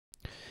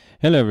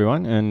Hello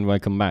everyone and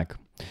welcome back.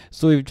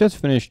 So we've just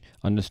finished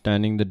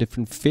understanding the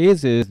different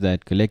phases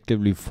that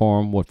collectively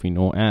form what we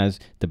know as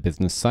the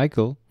business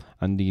cycle,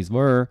 and these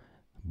were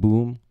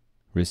boom,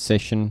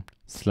 recession,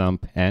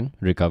 slump and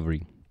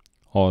recovery.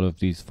 All of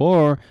these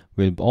four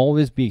will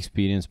always be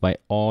experienced by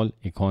all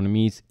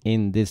economies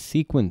in this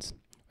sequence.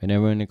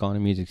 Whenever an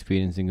economy is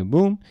experiencing a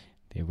boom,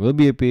 there will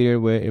be a period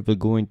where it will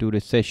go into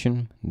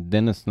recession,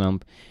 then a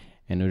slump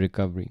and a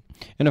recovery.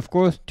 And of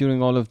course,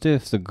 during all of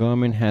this, the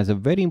government has a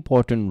very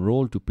important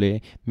role to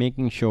play,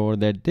 making sure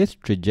that this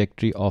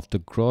trajectory of the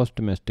gross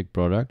domestic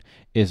product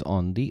is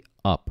on the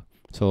up.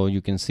 So you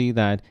can see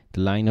that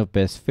the line of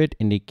best fit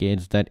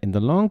indicates that in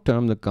the long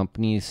term, the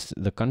country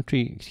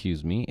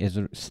is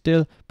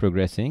still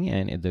progressing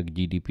and the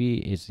GDP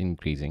is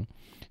increasing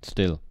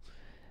still.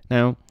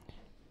 Now,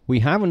 we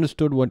have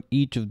understood what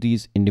each of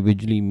these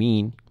individually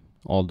mean,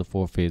 all the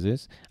four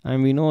phases,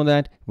 and we know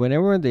that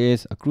whenever there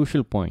is a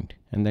crucial point,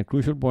 and that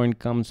crucial point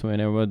comes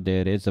whenever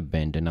there is a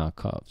bend in our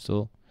curve.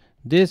 So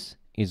this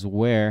is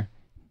where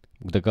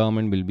the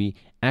government will be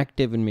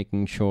active in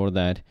making sure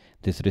that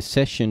this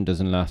recession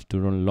doesn't last too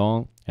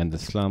long and the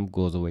slump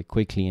goes away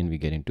quickly and we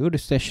get into a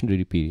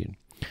recessionary period.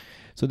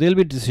 So there'll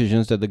be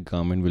decisions that the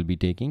government will be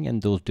taking,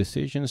 and those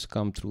decisions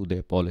come through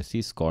their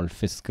policies called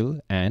fiscal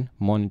and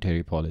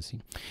monetary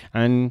policy.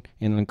 And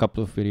in a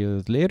couple of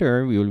videos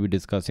later, we will be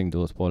discussing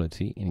those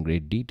policy in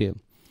great detail.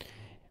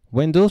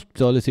 When those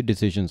policy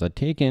decisions are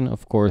taken,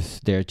 of course,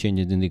 there are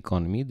changes in the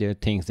economy. There are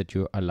things that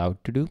you're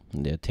allowed to do,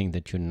 and there are things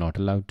that you're not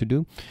allowed to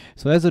do.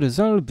 So as a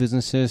result,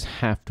 businesses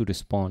have to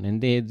respond, and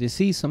they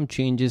see some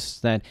changes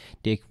that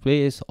take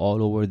place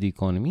all over the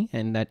economy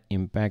and that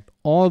impact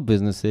all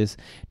businesses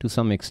to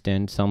some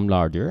extent, some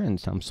larger and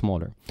some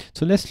smaller.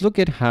 So let's look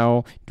at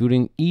how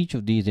during each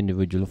of these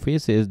individual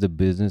phases, the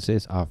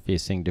businesses are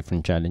facing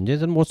different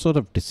challenges and what sort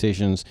of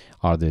decisions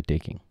are they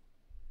taking.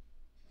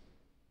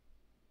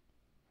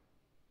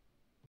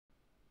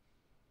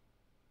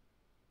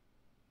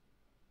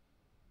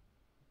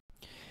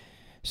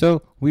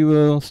 So we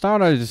will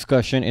start our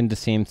discussion in the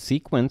same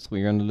sequence.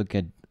 We're going to look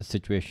at a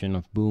situation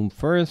of boom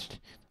first.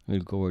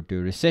 We'll go over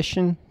to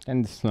recession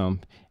and the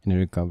slump and a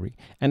recovery.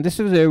 And this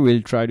is where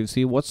we'll try to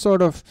see what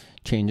sort of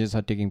changes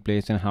are taking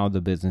place and how the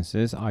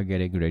businesses are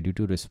getting ready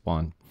to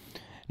respond.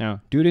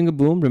 Now, during a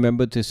boom,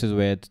 remember, this is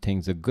where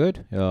things are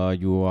good.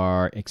 You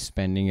are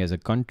expanding as a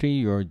country,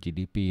 your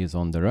GDP is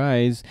on the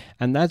rise,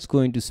 and that's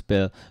going to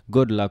spell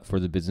good luck for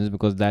the business,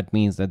 because that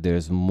means that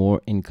there's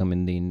more income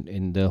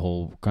in the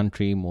whole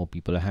country. More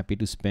people are happy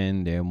to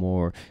spend. There are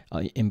more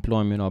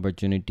employment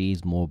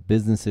opportunities. More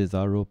businesses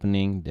are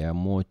opening. There are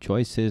more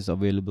choices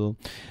available.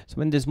 So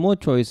when there's more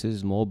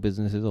choices, more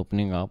businesses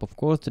opening up, of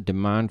course, the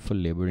demand for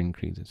labor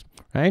increases,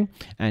 right?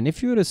 And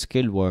if you're a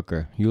skilled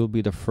worker, you'll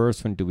be the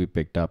first one to be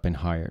picked up and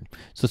hired.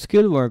 So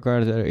skilled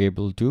workers are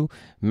able to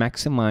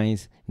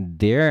maximize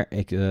their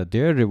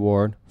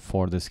reward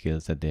for the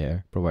skills that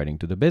they're providing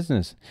to the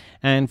business.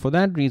 And for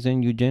that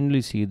reason, you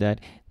generally see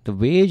that the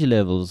wage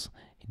levels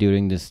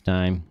during this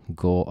time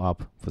go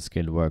up for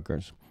skilled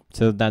workers.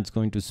 So that's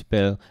going to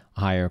spell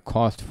higher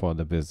cost for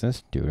the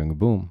business during a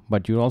boom.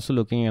 But you're also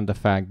looking at the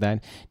fact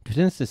that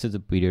since this is a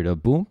period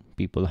of boom,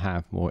 people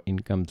have more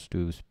incomes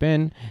to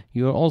spend.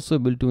 You're also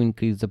able to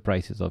increase the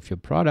prices of your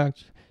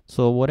products.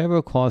 So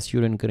whatever costs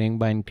you're incurring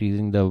by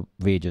increasing the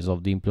wages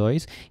of the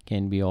employees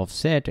can be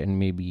offset and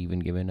maybe even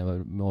given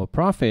a more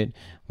profit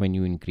when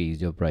you increase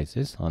your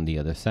prices on the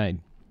other side.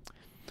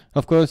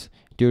 Of course,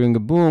 during a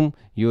boom,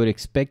 you're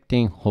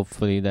expecting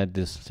hopefully that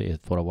this stays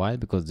for a while,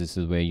 because this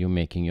is where you're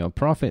making your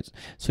profits.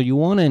 So you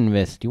want to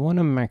invest, you want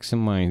to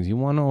maximize, you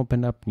want to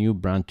open up new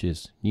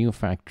branches, new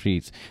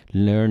factories,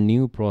 learn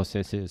new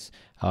processes,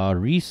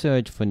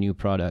 research for new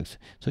products.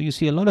 So you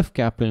see a lot of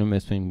capital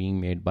investment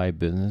being made by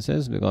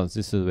businesses, because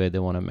this is where they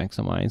want to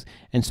maximize.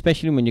 And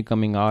especially when you're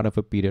coming out of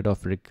a period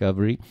of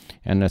recovery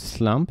and a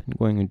slump and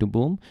going into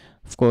boom,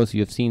 of course,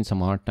 you've seen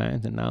some hard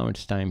times, and now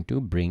it's time to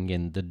bring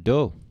in the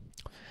dough.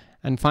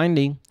 And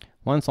finally,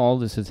 once all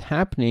this is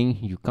happening,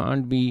 you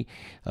can't be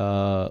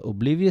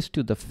oblivious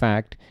to the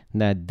fact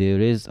that there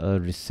is a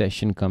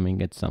recession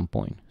coming at some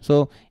point.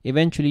 So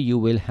eventually you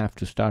will have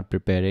to start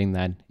preparing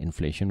that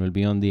inflation will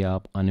be on the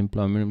up,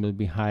 unemployment will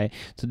be high,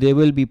 so there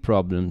will be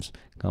problems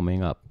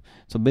coming up.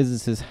 So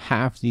businesses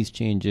have these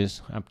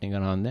changes happening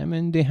around them,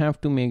 and they have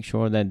to make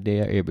sure that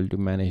they are able to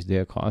manage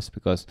their costs,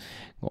 because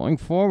going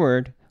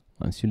forward,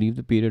 once you leave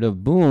the period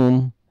of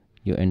boom,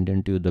 you enter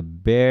into the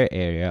bear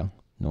area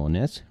known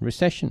as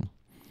recession.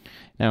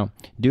 Now,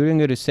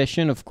 during a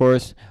recession, of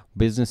course,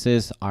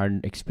 businesses are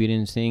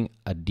experiencing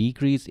a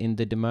decrease in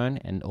the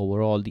demand, and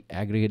overall the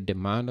aggregate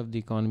demand of the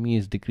economy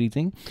is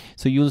decreasing.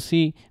 So you'll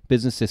see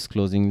businesses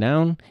closing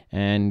down,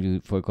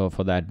 and for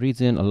that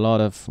reason, a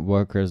lot of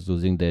workers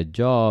losing their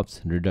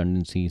jobs,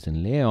 redundancies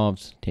and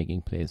layoffs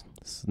taking place.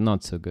 It's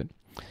not so good.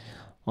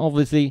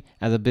 Obviously,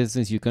 as a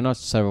business, you cannot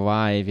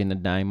survive in a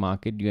dime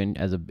market.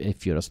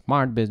 If you're a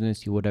smart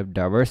business, you would have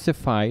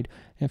diversified.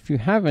 If you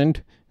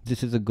haven't,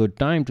 this is a good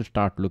time to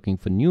start looking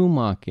for new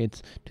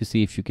markets to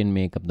see if you can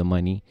make up the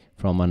money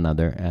from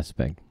another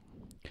aspect.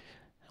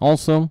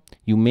 Also,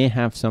 you may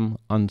have some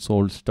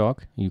unsold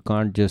stock. You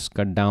can't just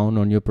cut down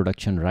on your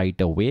production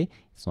right away.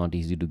 It's not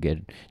easy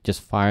to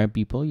just fire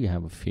people. You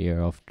have a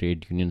fear of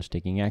trade unions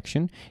taking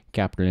action.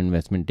 Capital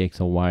investment takes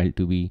a while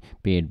to be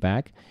paid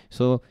back.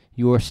 So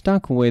you are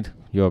stuck with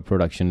your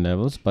production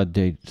levels, but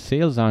the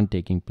sales aren't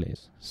taking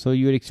place. So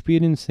you're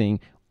experiencing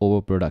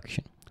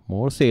overproduction.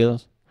 More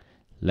sales,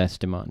 less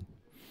demand.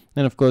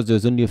 And of course,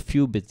 there's only a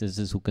few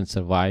businesses who can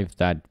survive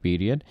that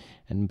period.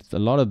 And a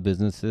lot of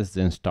businesses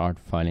then start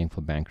filing for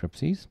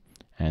bankruptcies.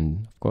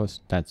 And of course,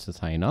 that's a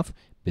sign of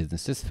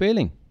businesses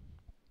failing.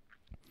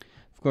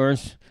 Of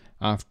course,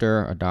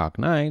 after a dark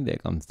night, there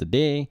comes the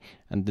day.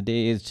 And the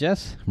day is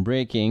just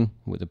breaking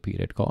with a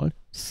period called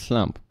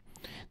slump.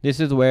 This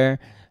is where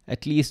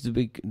at least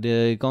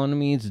the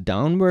economy's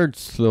downward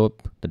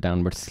slope, the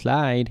downward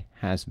slide,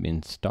 has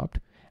been stopped.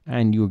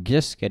 And you're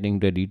just getting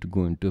ready to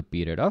go into a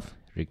period of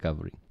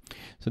recovery.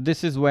 So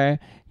this is where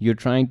you're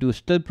trying to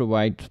still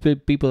provide,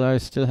 people are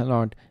still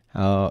not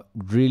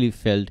really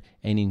felt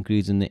any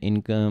increase in the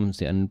incomes.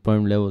 The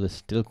unemployment level is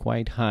still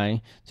quite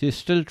high. So you're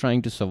still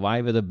trying to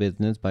survive as a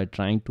business by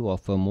trying to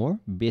offer more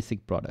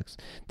basic products,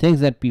 things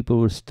that people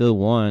will still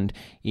want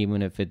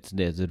even if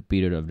there's a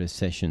period of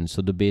recession.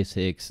 So the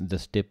basics, the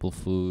staple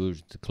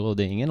foods, the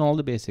clothing, and all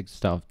the basic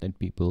stuff that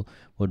people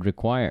would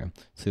require.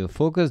 So your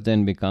focus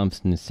then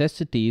becomes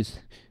necessities,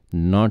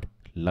 not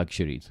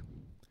luxuries.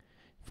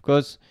 Of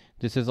course,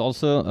 this is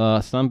also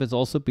slump is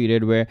also a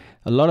period where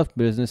a lot of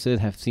businesses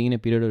have seen a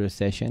period of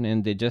recession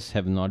and they just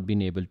have not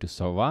been able to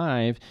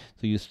survive.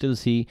 So you still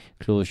see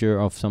closure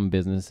of some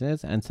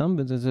businesses, and some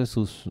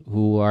businesses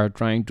who are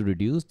trying to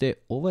reduce their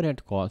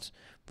overhead costs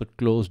but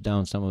close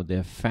down some of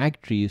their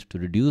factories to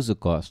reduce the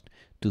cost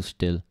to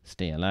still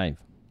stay alive.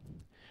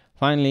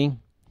 Finally,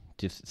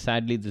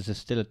 sadly, this is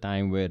still a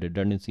time where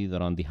redundancies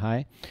are on the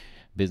high.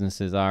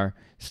 Businesses are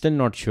still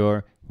not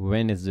sure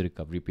when is the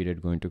recovery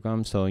period going to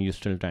come. So you're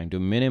still trying to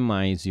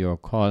minimize your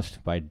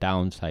cost by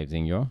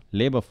downsizing your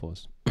labor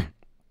force.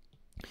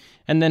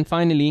 And then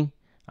finally,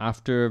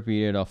 after a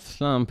period of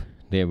slump,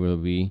 there will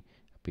be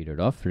a period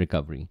of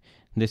recovery.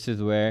 This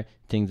is where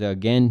things are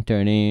again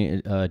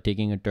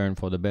taking a turn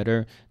for the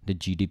better. The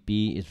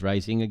GDP is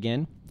rising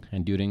again.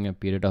 And during a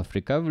period of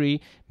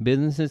recovery,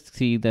 businesses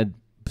see that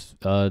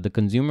the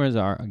consumers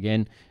are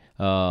again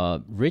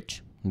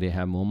rich. They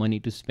have more money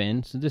to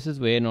spend. So this is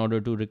where, in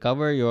order to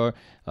recover your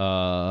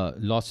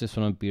losses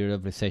from a period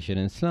of recession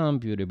and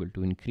slump, you're able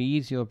to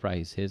increase your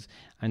prices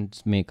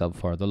and make up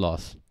for the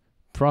lost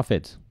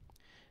profits.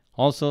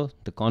 Also,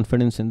 the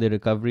confidence in the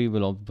recovery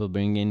will also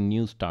bring in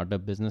new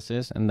startup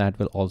businesses, and that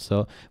will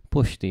also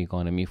push the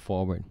economy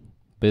forward.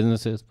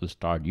 Businesses will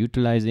start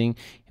utilizing.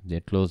 If they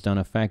close down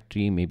a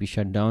factory, maybe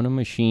shut down a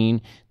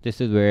machine, this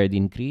is where the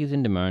increase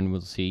in demand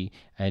will see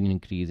an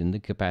increase in the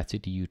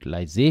capacity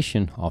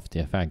utilization of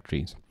their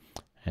factories.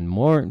 And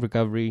more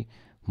recovery,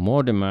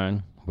 more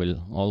demand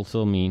will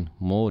also mean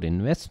more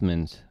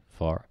investments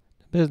for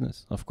the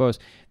business. Of course,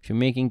 if you're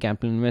making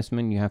capital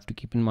investment, you have to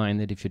keep in mind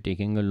that if you're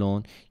taking a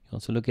loan, you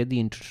also look at the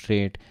interest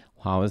rate.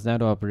 How is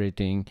that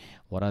operating?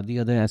 What are the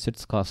other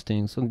assets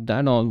costing? So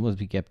that all must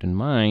be kept in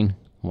mind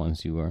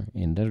once you are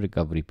in the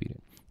recovery period.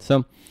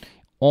 So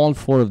all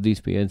four of these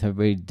periods have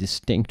very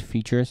distinct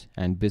features,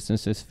 and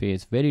businesses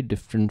face very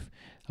different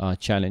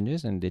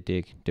challenges, and they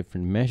take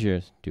different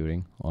measures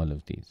during all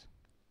of these.